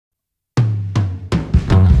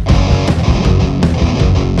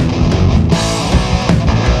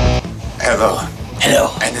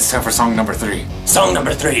It's time for song number 3. Song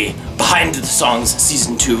number 3, Behind the Songs,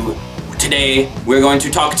 Season 2. Today, we're going to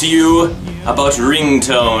talk to you about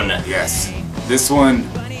Ringtone. Yes. This one,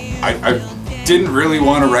 I didn't really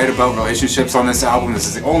want to write about relationships on this album. This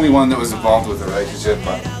is the only one that was involved with a relationship,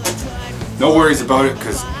 but no worries about it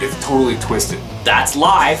because it's totally twisted. That's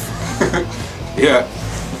live. Yeah.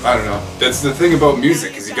 I don't know. That's the thing about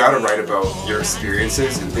music, is you gotta write about your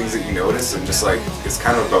experiences and things that you notice, and just like, it's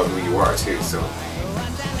kind of about who you are too, so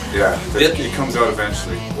yeah, it comes out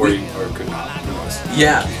eventually, or it could not, who knows.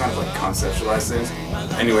 Yeah. You kind of like conceptualize things.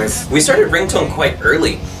 Anyways. We started Ringtone quite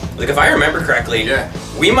early. Like, if I remember correctly, yeah,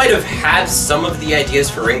 we might have had some of the ideas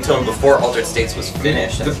for Ringtone before Altered States was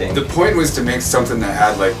finished, I think. The point was to make something that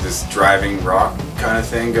had like this driving rock kind of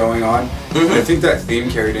thing going on. And I think that theme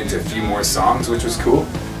carried into a few more songs, which was cool.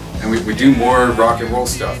 And we do more rock and roll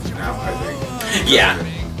stuff now, I think.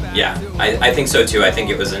 Yeah, I think so too. I think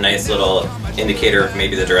it was a nice little indicator of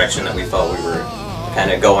maybe the direction that we felt we were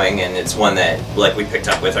kind of going, and it's one that, like, we picked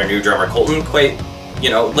up with our new drummer Colton quite, you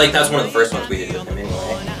know, like, that's one of the first ones we did with him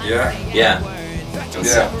anyway. Yeah. Yeah.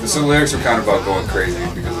 Yeah, so the lyrics were kind of about going crazy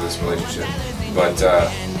because of this relationship, but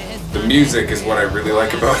the music is what I really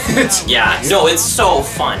like about it. Yeah, no, it's so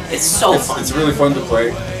fun. It's so fun. It's really fun to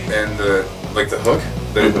play, and the hook.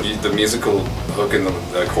 The musical hook in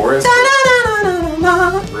the chorus,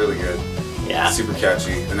 really good. Yeah. Super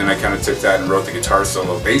catchy. And then I kind of took that and wrote the guitar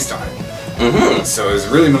solo based on it. So it was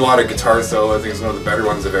a really melodic guitar solo. I think it's one of the better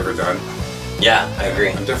ones I've ever done. Yeah, I agree.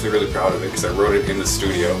 I'm definitely really proud of it because I wrote it in the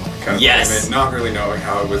studio. Kind of yes. Not really knowing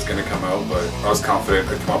how it was going to come out, but I was confident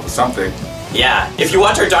I'd come up with something. Yeah, if you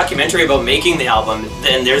watch our documentary about making the album,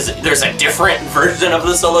 then there's a different version of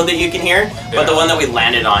the solo that you can hear, but the one that we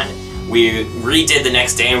landed on, we redid the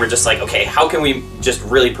next day, and we're just like, okay, how can we just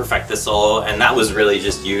really perfect this solo? And that was really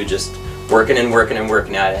just you just working and working and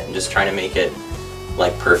working at it and just trying to make it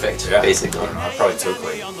like perfect, basically. I don't know, I probably took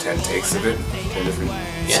like 10 takes of it, 10 different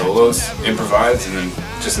solos, improvised, and then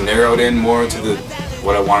just narrowed in more to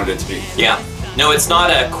what I wanted it to be. Yeah. No, it's not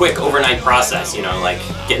a quick overnight process, you know, like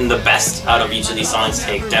getting the best out of each of these songs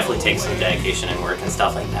definitely takes some dedication and work and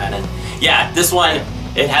stuff like that. And yeah, this one,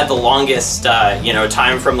 it had the longest, you know,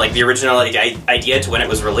 time from like the original idea to when it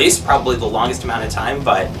was released, probably the longest amount of time,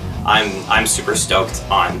 but I'm super stoked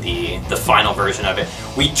on the final version of it.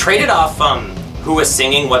 We traded off who was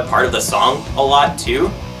singing what part of the song a lot too.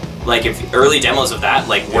 Like, if early demos of that,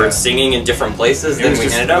 like, were singing in different places, then we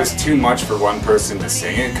ended up... It was too much for one person to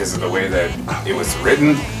sing it because of the way that it was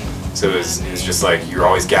written. So it was just like, you're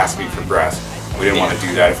always gasping for breath. We didn't want to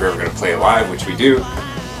do that if we were going to play live, which we do.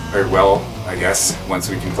 Very well, I guess,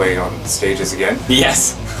 once we can play on stages again.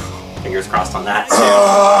 Yes. Fingers crossed on that.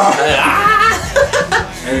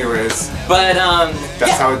 Anyways. But,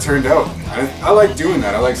 that's how it turned out. I like doing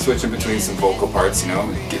that. I like switching between some vocal parts, you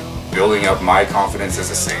know, building up my confidence as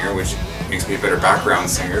a singer, which makes me a better background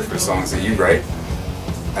singer for songs that you write.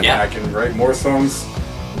 And then I can write more songs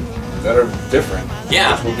that are different,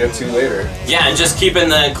 which we'll get to later. Yeah, and just keeping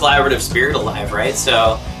the collaborative spirit alive, right?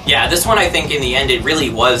 So, yeah, this one I think in the end it really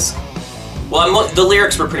was, well, the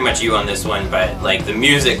lyrics were pretty much you on this one, but like the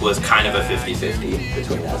music was kind of a 50-50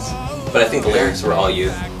 between us. But I think the lyrics were all you.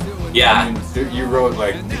 Yeah. I mean, you wrote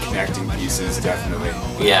like the connecting pieces, definitely.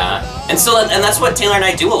 Yeah, and that's what Taylor and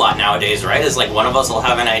I do a lot nowadays, right? Is like one of us will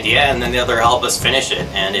have an idea, and then the other will help us finish it,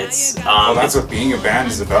 and it's. Well, that's what being a band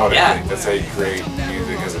is about. I think that's how you create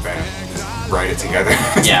music as a band. Just write it together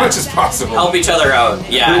as much as possible. Help each other out.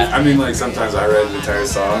 Yeah. I mean, like sometimes I write an entire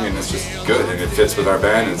song, and it's just good, and it fits with our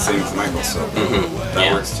band, and same with Michael, so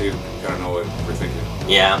that works too. Gotta know what we're thinking.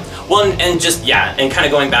 Yeah, well, and just, and kind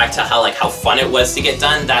of going back to how fun it was to get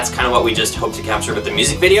done, that's kind of what we just hope to capture with the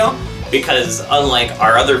music video, because unlike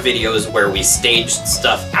our other videos where we staged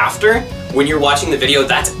stuff after, when you're watching the video,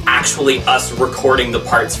 that's actually us recording the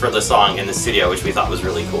parts for the song in the studio, which we thought was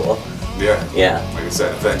really cool. Yeah. Yeah. Like I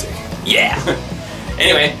said, authentic. Yeah.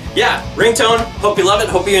 Anyway, Ringtone, hope you love it,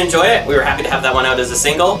 hope you enjoy it. We were happy to have that one out as a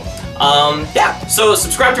single. So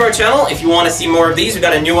subscribe to our channel if you want to see more of these. We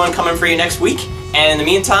got a new one coming for you next week. And in the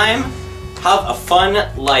meantime, have a fun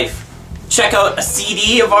life. Check out a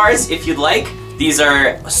CD of ours if you'd like. These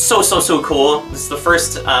are so cool. This is the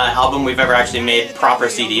first album we've ever actually made proper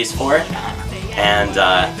CDs for. And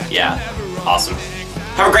awesome.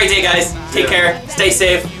 Have a great day, guys. Take care. Stay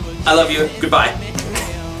safe. I love you. Goodbye.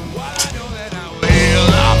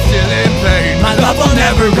 My love will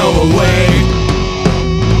never go away.